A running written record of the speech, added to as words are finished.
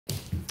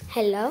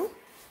Hello?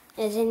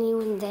 Is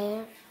anyone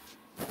there?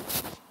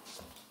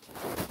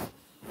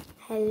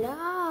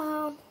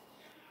 Hello?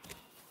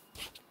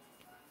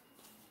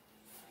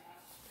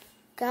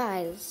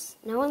 Guys,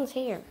 no one's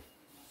here.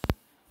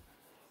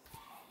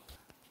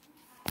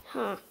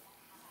 Huh.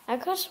 I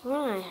could have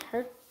sworn I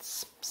heard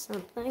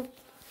something.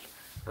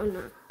 Oh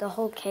no, the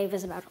whole cave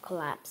is about to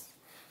collapse.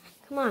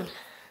 Come on.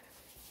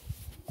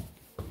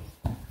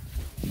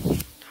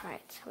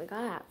 Alright, we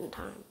got out in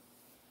time.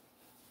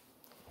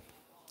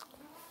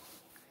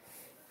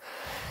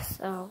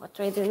 So, what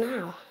do we do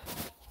now?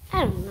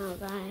 I don't know,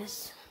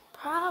 guys.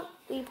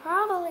 We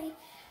probably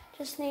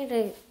just need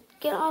to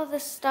get all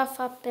this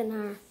stuff up in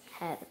our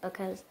head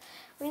because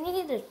we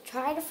need to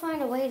try to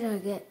find a way to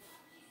get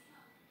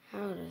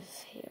out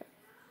of here.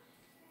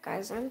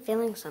 Guys, I'm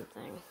feeling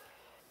something.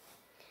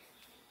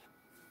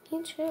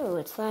 Me too.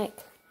 It's like,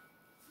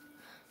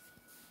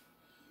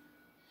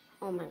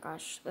 oh my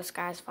gosh, the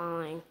sky's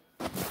falling.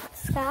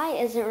 The sky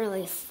isn't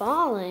really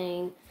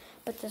falling,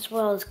 but this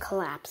world is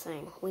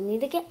collapsing. We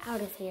need to get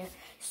out of here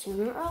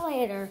sooner or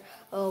later,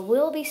 or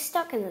we'll be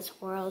stuck in this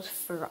world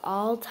for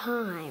all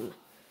time.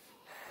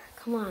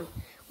 Come on,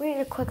 we need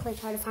to quickly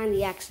try to find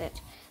the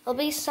exit. It'll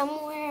be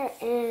somewhere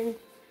in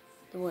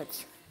the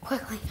woods.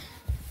 Quickly.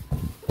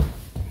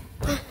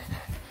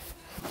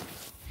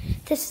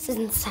 This is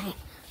insane.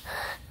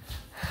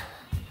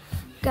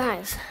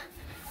 Guys,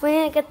 we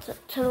need to get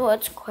to the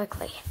woods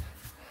quickly.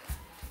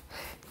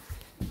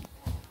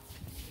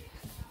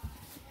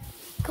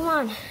 Come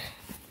on.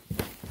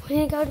 We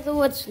need to go to the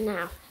woods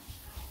now.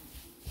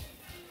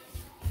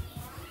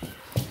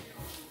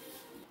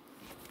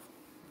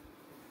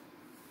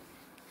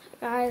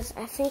 Guys,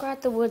 I think we're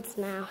at the woods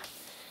now.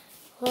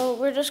 Well,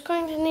 we're just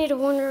going to need to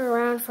wander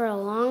around for a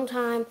long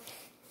time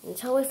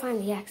until we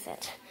find the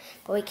exit.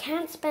 But we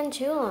can't spend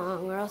too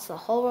long or else the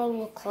whole world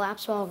will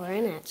collapse while we're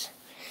in it.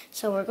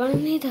 So we're going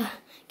to need to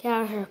get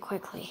out of here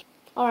quickly.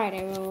 Alright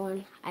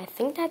everyone, I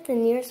think that the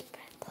nearest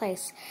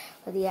place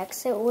where the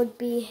exit would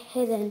be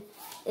hidden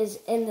is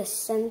in the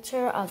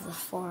center of the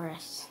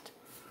forest.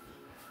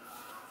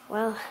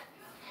 Well,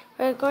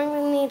 we're going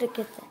to need to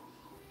get there.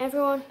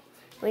 Everyone,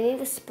 we need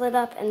to split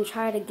up and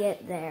try to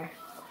get there.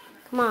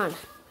 Come on.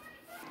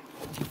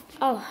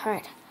 Oh,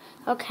 alright.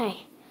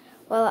 Okay.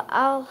 Well,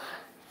 I'll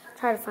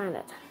try to find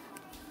it.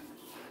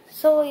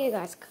 So will you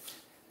guys.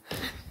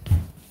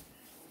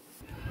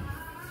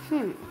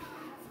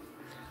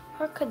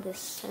 Where could the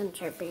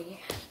center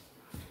be?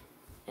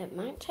 It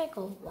might take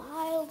a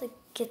while to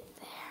get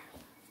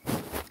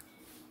there.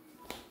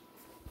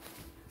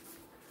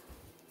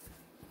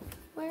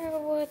 Where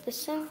would the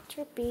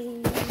center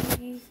be?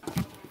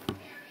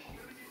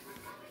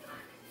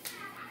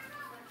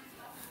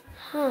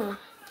 Huh.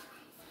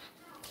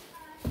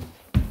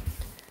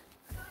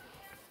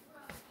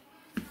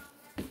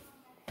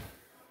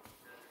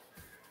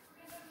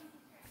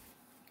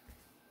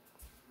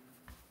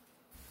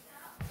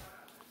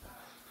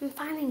 I'm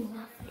finding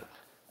nothing.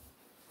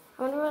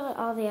 I wonder where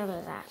all the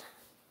others at.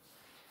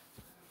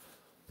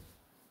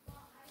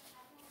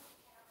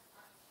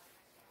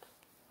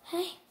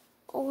 Hey,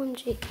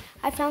 OMG,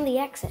 I found the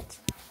exit.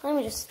 Let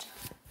me just...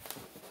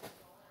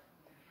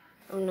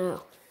 Oh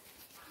no.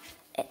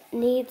 It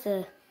needs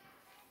a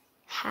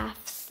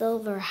half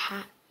silver,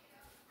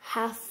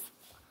 half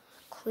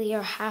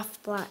clear,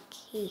 half black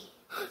key.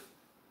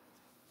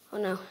 Oh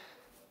no.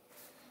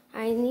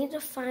 I need to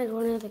find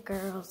one of the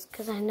girls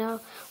because I know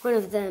one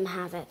of them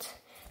have it.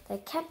 They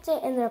kept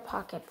it in their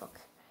pocketbook.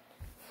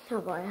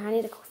 Oh boy, I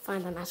need to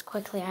find them as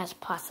quickly as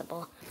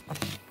possible.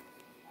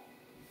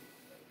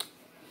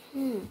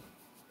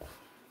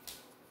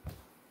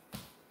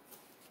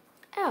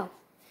 Oh,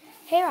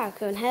 hey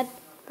Raccoon Head,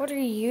 what are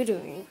you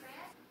doing?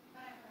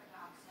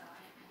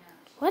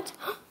 What?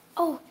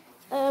 Oh,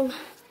 can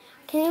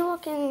you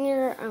look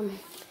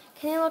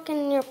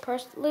in your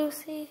purse,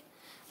 Lucy?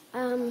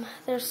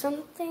 There's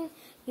something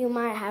you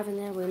might have in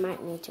there we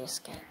might need to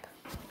escape.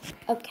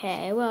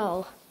 Okay,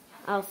 well,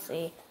 I'll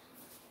see.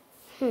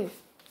 All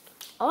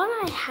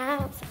I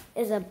have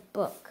is a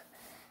book,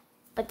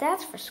 but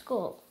that's for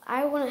school.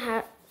 I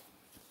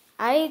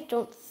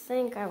don't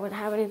think I would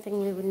have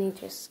anything we would need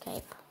to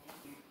escape.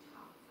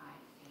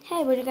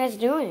 Hey, what are you guys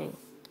doing?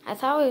 I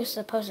thought we were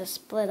supposed to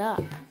split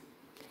up.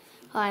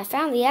 Well, I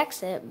found the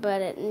exit,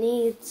 but it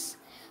needs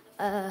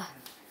a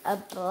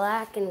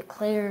black and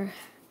clear,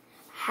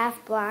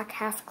 half black,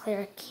 half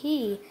clear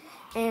key,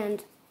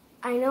 and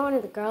I know one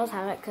of the girls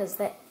have it because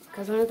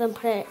one of them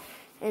put it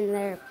in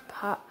their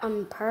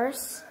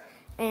purse,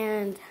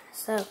 and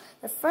so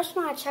the first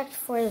one I checked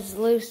for is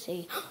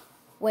Lucy.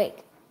 Wait,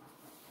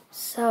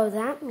 so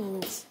that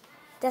means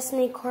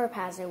Destiny Corp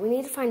has it. We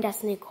need to find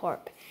Destiny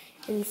Corp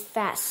and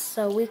fast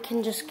so we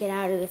can just get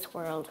out of this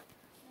world.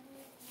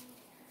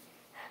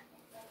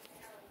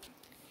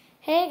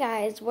 Hey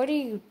guys, what are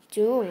you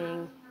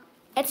doing?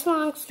 It's a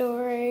long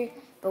story,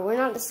 but we're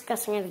not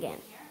discussing it again.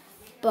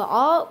 But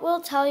all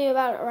we'll tell you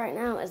about it right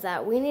now is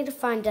that we need to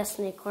find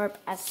Destiny Corp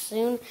as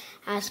soon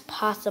as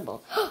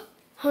possible.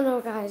 Oh no,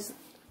 guys.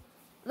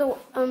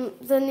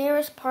 The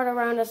nearest part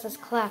around us is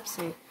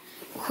collapsing.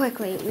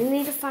 Quickly, we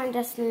need to find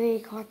Destiny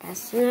Corp as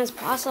soon as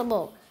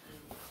possible.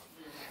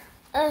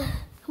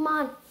 Come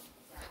on.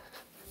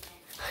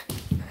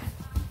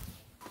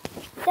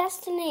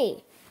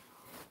 Destiny.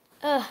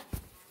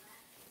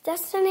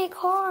 Destiny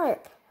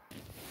Corp.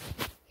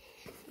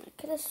 I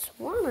could have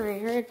sworn I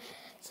heard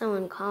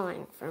someone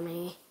calling for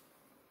me.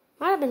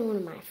 Might have been one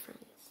of my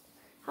friends.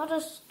 I'll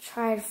just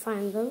try to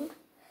find them,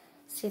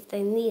 see if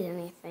they need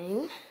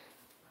anything.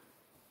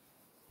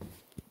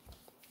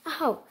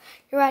 Oh,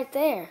 you're right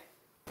there.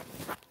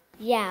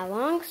 Yeah,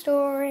 long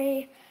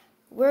story.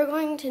 We're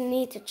going to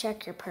need to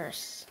check your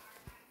purse.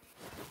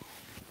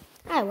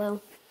 I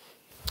will.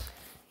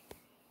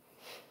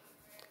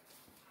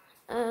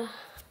 Oh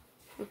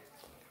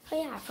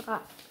yeah, I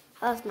forgot.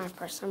 I left my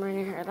purse somewhere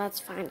near here. Let's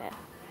find it.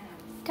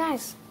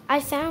 Guys, I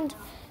found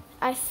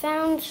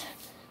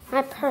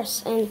my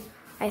purse, and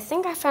I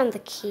think I found the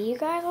key you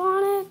guys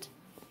wanted.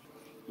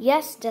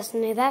 Yes,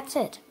 Destiny, that's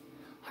it.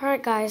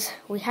 Alright guys,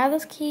 we have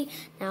this key.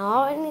 Now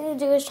all I need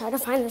to do is try to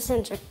find the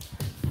center.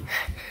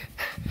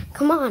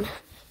 Come on.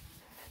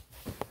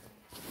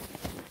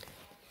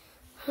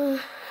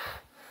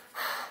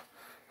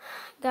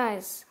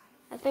 Guys,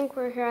 I think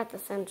we're here at the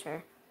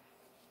center.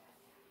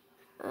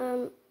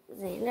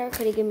 Xander,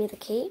 could you give me the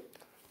key?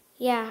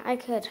 Yeah, I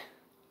could.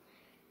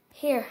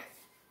 Here.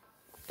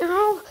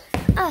 Oh!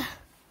 Oh!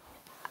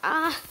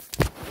 Ouch!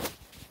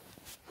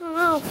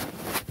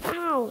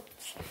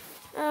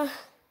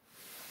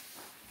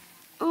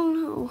 Oh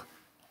no.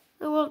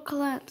 The world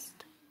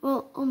collapsed.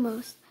 Well,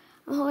 almost.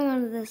 I'm holding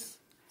on to this.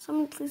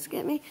 Someone please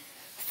get me.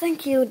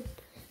 Thank you,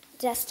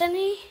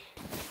 Destiny?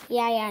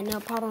 Yeah, no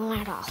problem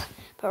at all.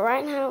 But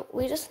right now,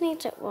 we just need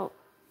to, well,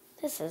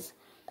 this is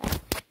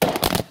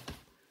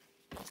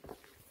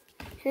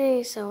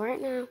hey, so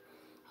right now,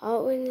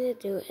 all we need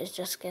to do is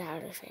just get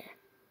out of here.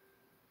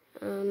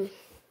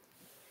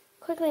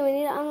 Quickly, we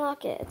need to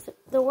unlock it.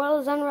 The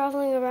world is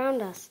unraveling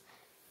around us.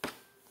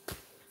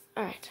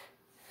 Alright.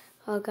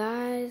 Well,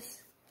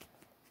 guys,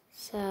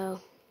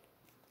 so,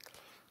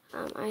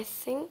 I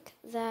think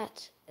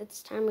that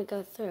it's time we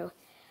go through.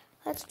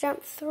 Let's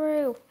jump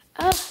through.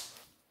 Oh!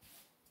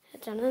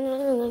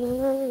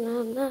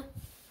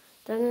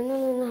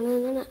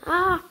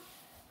 Ah!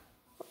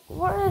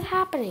 What is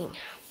happening?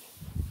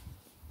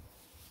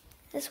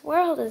 This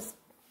world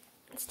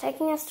it's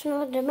taking us to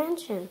another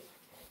dimension.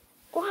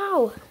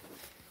 Wow!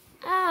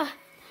 Ah!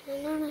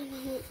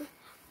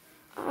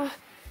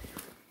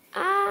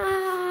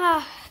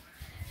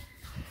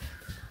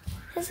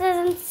 This is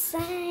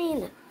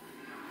insane!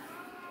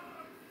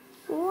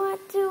 What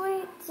do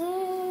we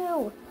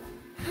do?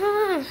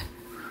 Huh?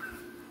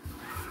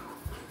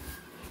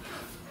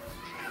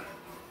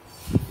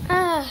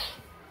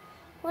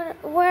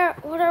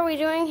 What are we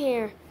doing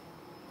here?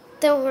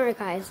 Don't worry,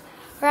 guys.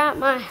 We're at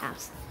my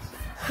house.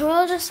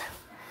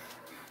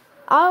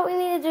 All we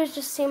need to do is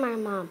just see my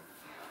mom.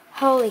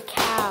 Holy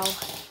cow.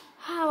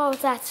 How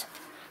was that?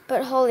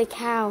 But holy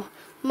cow.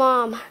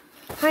 Mom,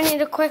 I need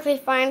to quickly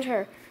find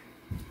her.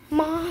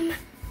 Mom.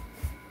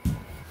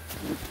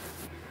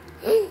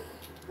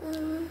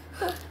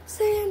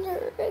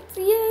 Xander, it's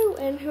you.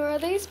 And who are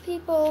these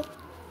people?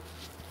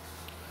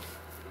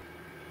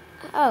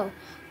 Oh,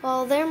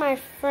 well, they're my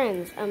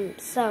friends.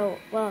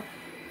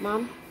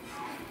 Mom,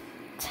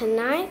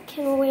 tonight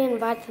can we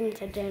invite them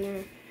to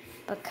dinner?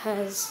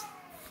 Because,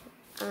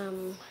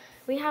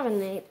 we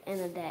haven't ate in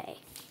a day.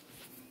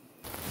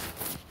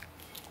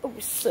 Oh,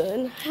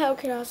 son, how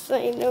can I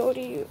say no to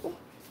you?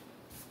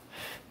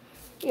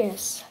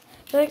 Yes,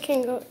 they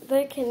can go.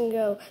 They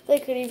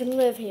could even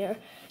live here.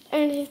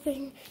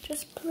 Anything,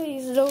 just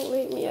please don't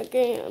leave me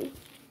again.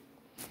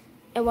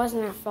 It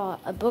wasn't our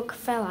fault. A book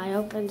fell, I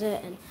opened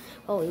it, and,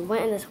 well, we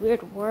went in this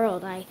weird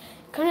world. I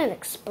couldn't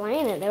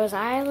explain it. There was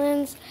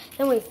islands,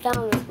 then we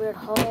fell in this weird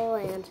hole,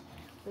 and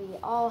we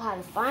all had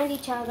to find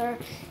each other,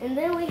 and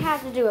then we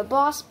had to do a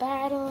boss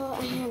battle,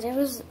 and it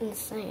was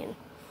insane.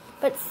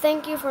 But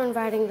thank you for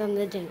inviting them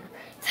to dinner.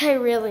 They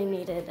really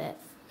needed it.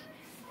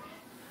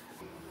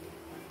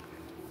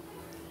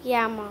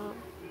 Yeah, Mom.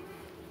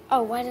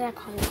 Oh, why did I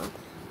call you Mom?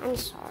 I'm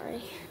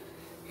sorry.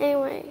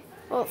 Anyway,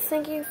 well,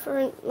 thank you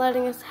for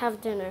letting us have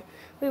dinner.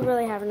 We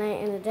really haven't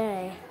eaten in a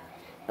day.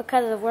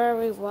 Because of where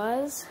we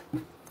was,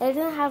 they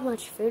didn't have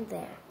much food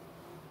there.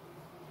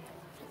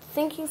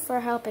 Thank you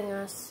for helping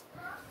us.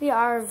 We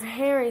are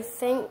very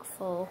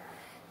thankful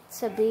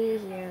to be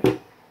here.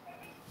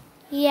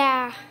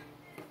 Yeah,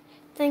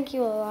 thank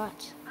you a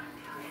lot.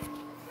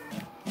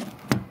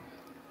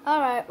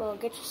 Alright, well,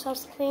 get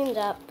yourselves cleaned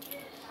up.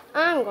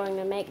 I'm going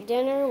to make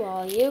dinner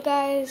while you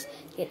guys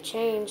get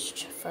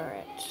changed for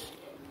it.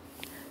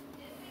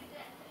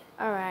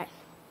 Alright.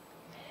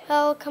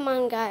 Well, come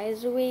on,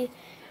 guys. We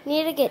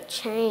need to get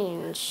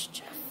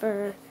changed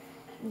for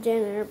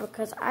dinner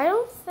because I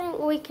don't think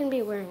we can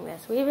be wearing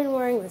this. We've been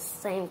wearing the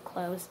same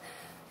clothes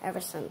ever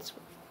since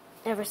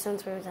we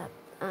was at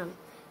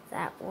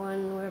that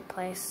one weird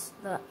place,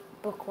 the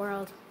book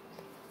world.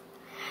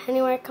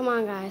 Anyway, come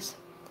on, guys.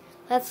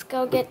 Let's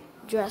go get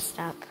dressed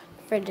up.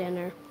 for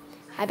dinner.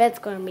 I bet it's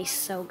going to be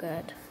so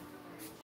good.